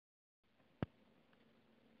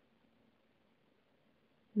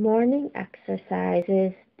Morning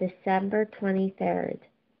exercises, December 23rd.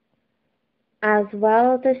 As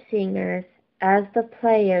well the singers as the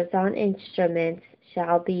players on instruments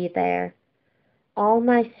shall be there. All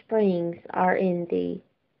my springs are in thee.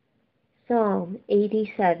 Psalm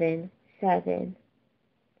 87:7.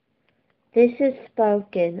 This is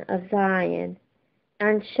spoken of Zion,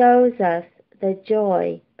 and shows us the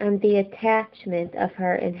joy and the attachment of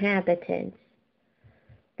her inhabitants.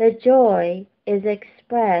 The joy is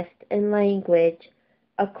expressed in language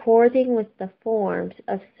according with the forms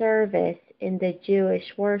of service in the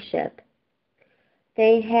Jewish worship.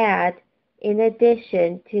 They had, in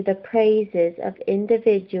addition to the praises of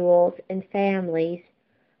individuals and families,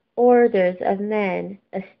 orders of men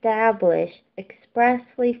established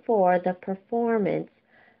expressly for the performance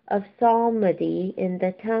of psalmody in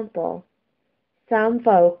the temple, some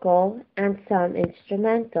vocal and some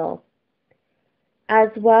instrumental. As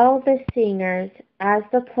well the singers as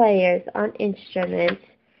the players on instruments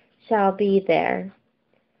shall be there.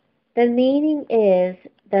 The meaning is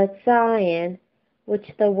that Zion,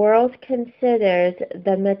 which the world considers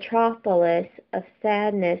the metropolis of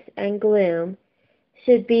sadness and gloom,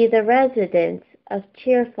 should be the residence of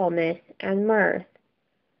cheerfulness and mirth,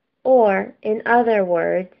 or, in other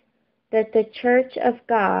words, that the Church of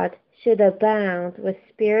God should abound with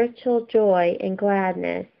spiritual joy and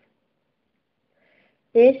gladness.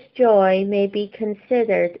 This joy may be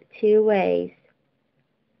considered two ways.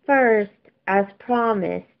 First, as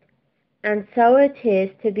promised, and so it is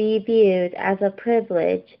to be viewed as a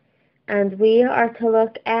privilege, and we are to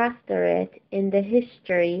look after it in the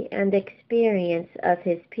history and experience of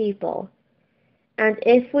his people. And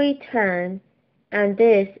if we turn, and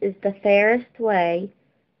this is the fairest way,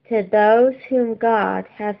 to those whom God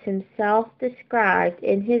has himself described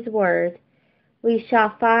in his word, we shall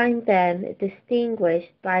find them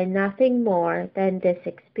distinguished by nothing more than this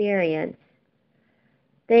experience.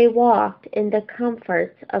 They walked in the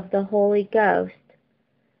comforts of the Holy Ghost.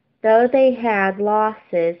 Though they had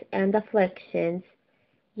losses and afflictions,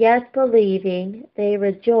 yet believing they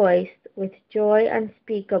rejoiced with joy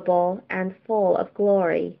unspeakable and full of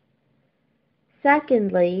glory.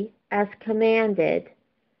 Secondly, as commanded,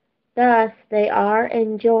 thus they are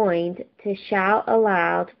enjoined to shout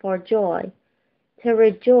aloud for joy, to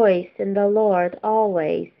rejoice in the Lord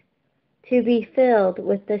always, to be filled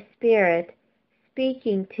with the Spirit,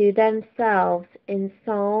 speaking to themselves in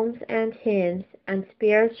psalms and hymns and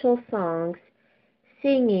spiritual songs,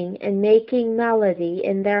 singing and making melody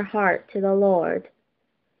in their heart to the Lord.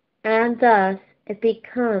 And thus it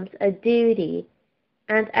becomes a duty,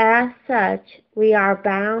 and as such we are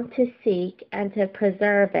bound to seek and to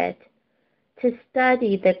preserve it, to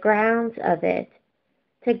study the grounds of it,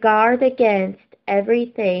 to guard against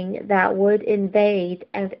everything that would invade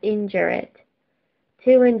and injure it,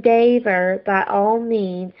 to endeavor by all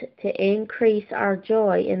means to increase our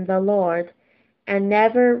joy in the Lord, and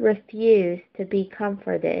never refuse to be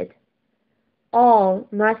comforted. All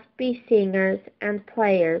must be singers and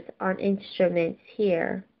players on instruments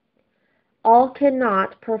here. All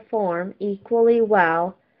cannot perform equally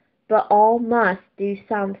well, but all must do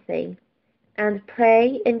something, and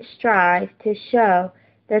pray and strive to show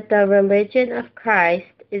that the religion of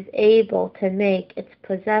Christ is able to make its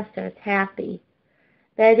possessors happy,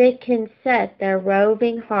 that it can set their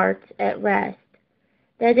roving hearts at rest,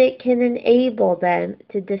 that it can enable them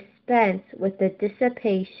to dispense with the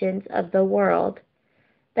dissipations of the world,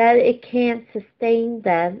 that it can sustain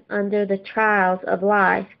them under the trials of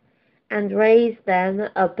life, and raise them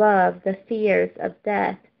above the fears of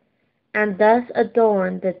death, and thus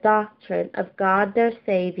adorn the doctrine of God their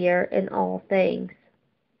Savior in all things.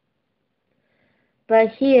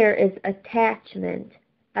 But here is attachment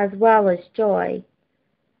as well as joy.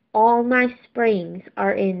 All my springs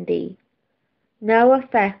are in thee. No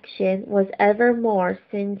affection was ever more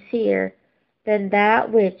sincere than that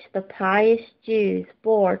which the pious Jews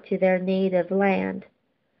bore to their native land.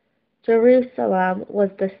 Jerusalem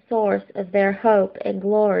was the source of their hope and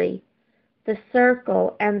glory, the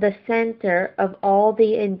circle and the center of all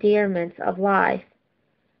the endearments of life.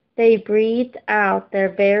 They breathed out their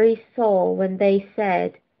very soul when they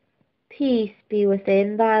said, "Peace be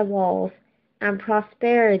within thy walls, and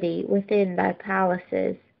prosperity within thy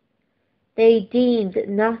palaces." They deemed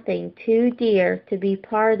nothing too dear to be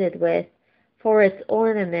parted with for its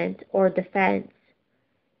ornament or defense.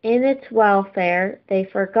 In its welfare they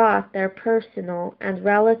forgot their personal and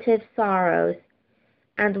relative sorrows,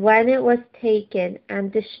 and when it was taken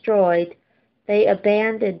and destroyed, they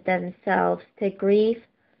abandoned themselves to grief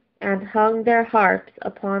and hung their harps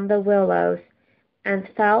upon the willows, and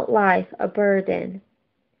felt life a burden.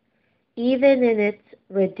 Even in its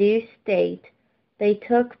reduced state, they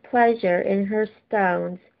took pleasure in her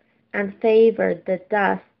stones and favored the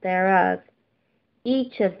dust thereof,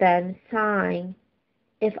 each of them sighing,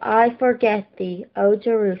 If I forget thee, O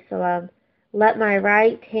Jerusalem, let my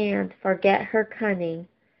right hand forget her cunning,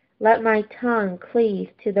 let my tongue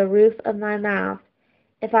cleave to the roof of my mouth,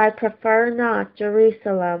 if I prefer not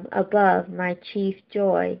Jerusalem above my chief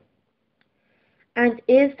joy. And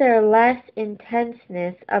is there less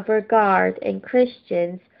intenseness of regard in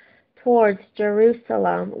Christians towards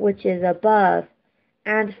Jerusalem, which is above,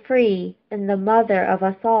 and free, and the mother of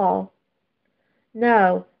us all?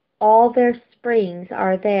 No, all their springs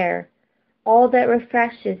are there. All that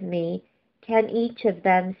refreshes me, can each of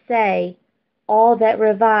them say, all that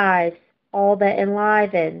revives, all that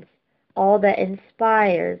enlivens, all that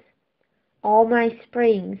inspires, all my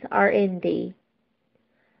springs are in thee.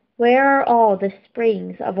 Where are all the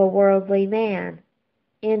springs of a worldly man?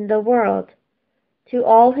 In the world. To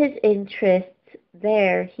all his interests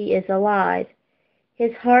there he is alive.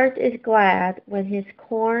 His heart is glad when his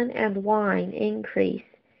corn and wine increase,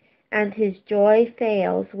 and his joy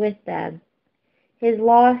fails with them. His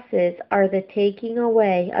losses are the taking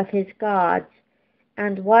away of his gods,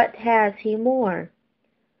 and what has he more?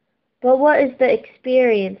 But what is the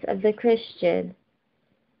experience of the Christian?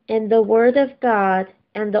 In the Word of God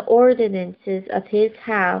and the ordinances of his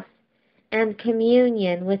house, and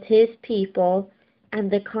communion with his people, and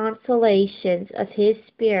the consolations of his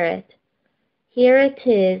Spirit. Here it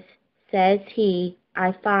is, says he,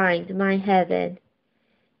 I find my heaven.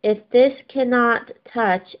 If this cannot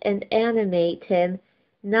touch and animate him,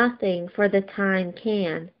 nothing for the time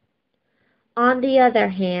can. On the other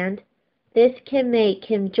hand, this can make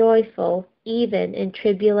him joyful even in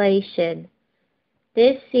tribulation.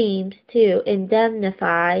 This seems to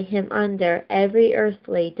indemnify him under every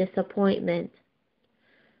earthly disappointment.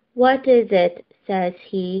 What is it, says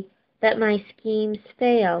he, that my schemes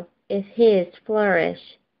fail, if his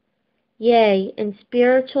flourish? Yea, in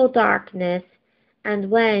spiritual darkness, and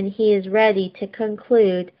when he is ready to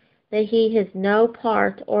conclude that he has no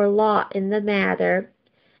part or lot in the matter,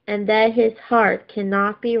 and that his heart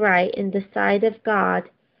cannot be right in the sight of God,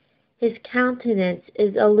 his countenance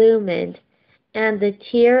is illumined, and the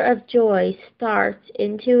tear of joy starts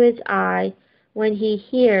into his eye when he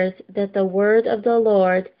hears that the word of the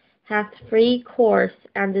Lord hath free course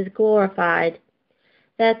and is glorified,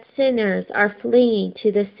 that sinners are fleeing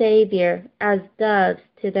to the Saviour as doves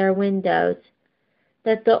to their windows,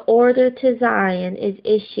 that the order to Zion is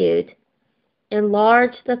issued.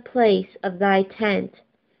 Enlarge the place of thy tent,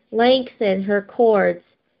 lengthen her cords,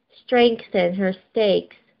 strengthen her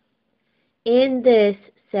stakes. In this,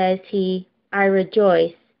 says he, I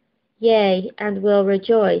rejoice, yea, and will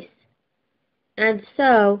rejoice. And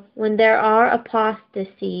so, when there are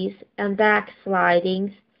apostasies and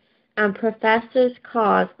backslidings, and professors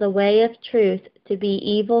cause the way of truth to be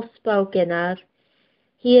evil spoken of,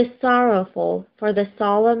 he is sorrowful for the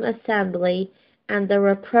solemn assembly, and the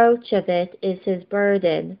reproach of it is his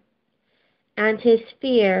burden. And his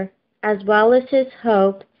fear, as well as his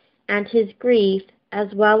hope, and his grief,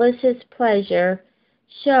 as well as his pleasure,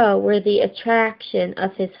 show where the attraction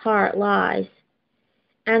of his heart lies.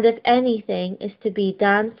 And if anything is to be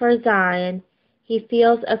done for Zion, he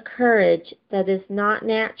feels a courage that is not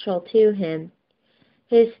natural to him.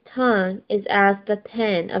 His tongue is as the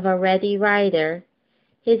pen of a ready writer.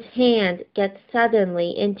 His hand gets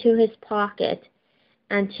suddenly into his pocket,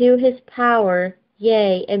 and to his power,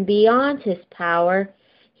 yea, and beyond his power,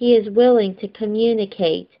 he is willing to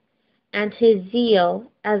communicate, and his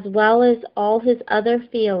zeal, as well as all his other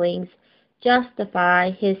feelings,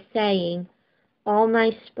 justify his saying, All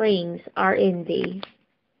my springs are in thee.